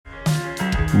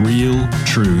Real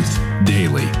Truth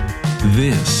Daily.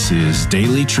 This is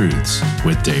Daily Truths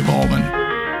with Dave Ahlman.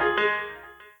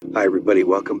 Hi, everybody.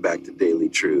 Welcome back to Daily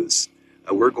Truths.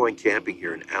 We're going camping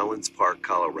here in Allens Park,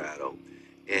 Colorado,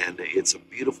 and it's a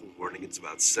beautiful morning. It's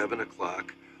about 7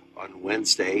 o'clock on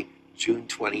Wednesday, June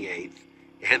 28th,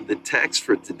 and the text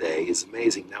for today is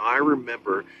amazing. Now, I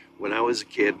remember when I was a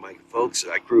kid, my folks,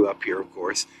 I grew up here, of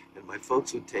course, and my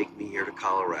folks would take me here to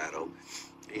Colorado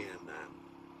and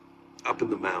up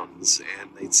in the mountains, and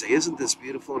they'd say, "Isn't this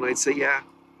beautiful?" And I'd say, "Yeah,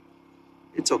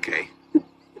 it's okay."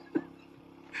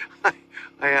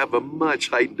 I have a much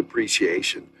heightened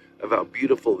appreciation of how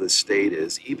beautiful this state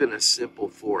is, even a simple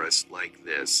forest like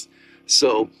this.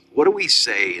 So what do we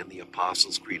say in the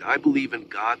Apostles' Creed? I believe in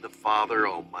God the Father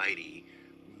Almighty,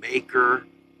 maker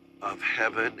of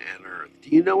heaven and earth. Do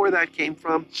you know where that came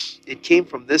from? It came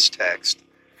from this text.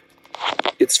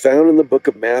 It's found in the book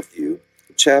of Matthew,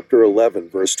 chapter 11,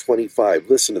 verse 25.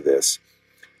 Listen to this.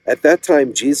 At that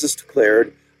time, Jesus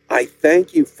declared, "I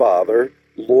thank you, Father,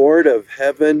 Lord of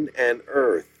heaven and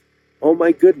earth." Oh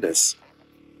my goodness.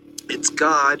 It's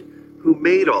God who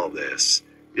made all this.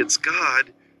 It's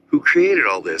God who created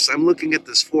all this. I'm looking at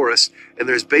this forest, and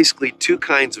there's basically two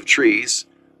kinds of trees,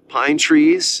 pine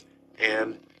trees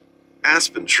and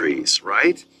aspen trees,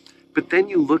 right? But then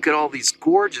you look at all these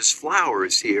gorgeous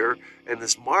flowers here and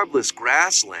this marvelous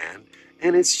grassland,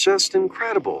 and it's just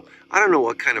incredible. I don't know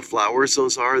what kind of flowers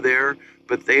those are there,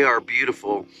 but they are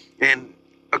beautiful. And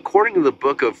according to the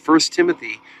book of 1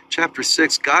 Timothy chapter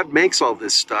 6, God makes all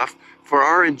this stuff for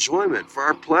our enjoyment, for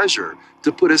our pleasure,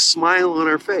 to put a smile on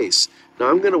our face. Now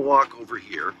I'm going to walk over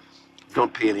here.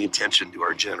 Don't pay any attention to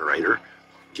our generator.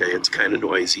 Okay, it's kind of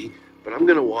noisy, but I'm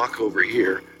going to walk over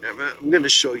here. I'm going to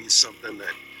show you something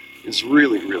that is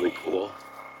really, really cool.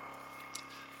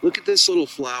 Look at this little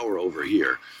flower over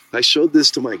here. I showed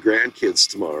this to my grandkids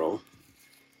tomorrow.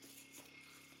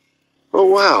 Oh,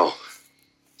 wow.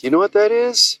 Do you know what that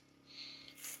is?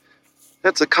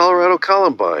 That's a Colorado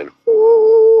columbine.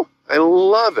 Ooh, I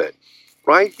love it.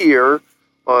 Right here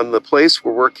on the place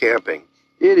where we're camping.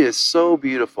 It is so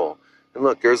beautiful. And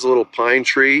look, there's a little pine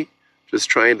tree just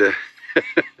trying to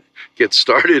get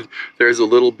started. There's a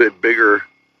little bit bigger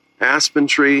aspen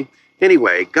tree.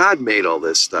 Anyway, God made all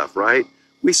this stuff, right?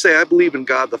 We say, I believe in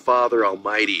God the Father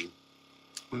Almighty,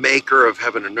 maker of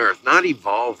heaven and earth, not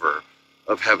evolver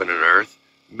of heaven and earth,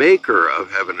 maker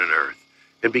of heaven and earth.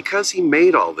 And because he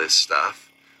made all this stuff,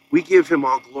 we give him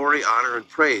all glory, honor, and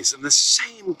praise. And the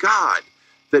same God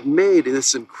that made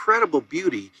this incredible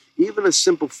beauty, even a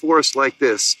simple forest like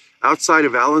this outside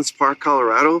of Allens Park,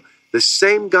 Colorado, the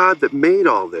same God that made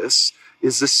all this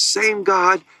is the same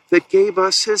God that gave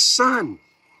us his Son.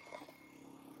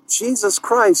 Jesus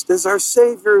Christ is our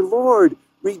Savior, Lord,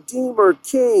 Redeemer,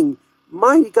 King,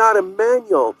 mighty God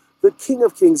Emmanuel, the King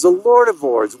of Kings, the Lord of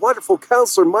Lords, wonderful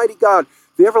Counselor, mighty God,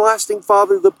 the everlasting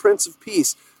Father, the Prince of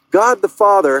Peace. God the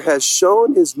Father has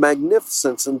shown his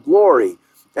magnificence and glory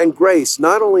and grace,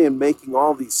 not only in making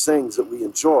all these things that we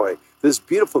enjoy, this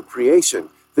beautiful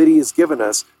creation that he has given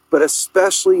us, but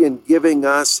especially in giving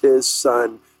us his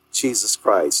Son, Jesus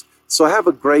Christ. So have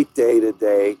a great day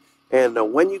today.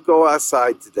 And when you go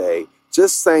outside today,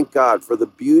 just thank God for the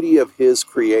beauty of his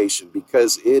creation,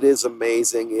 because it is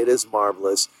amazing, it is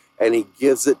marvelous, and he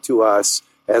gives it to us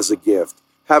as a gift.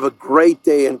 Have a great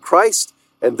day in Christ,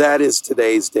 and that is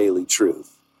today's Daily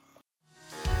Truth.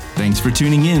 Thanks for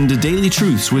tuning in to Daily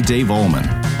Truths with Dave Ahlman.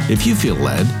 If you feel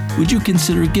led, would you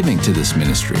consider giving to this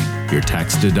ministry? Your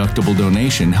tax-deductible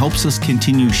donation helps us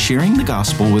continue sharing the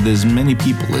gospel with as many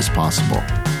people as possible.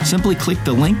 Simply click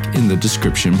the link in the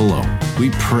description below.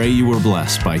 We pray you were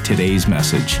blessed by today's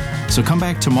message. So come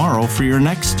back tomorrow for your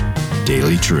next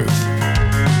Daily Truth.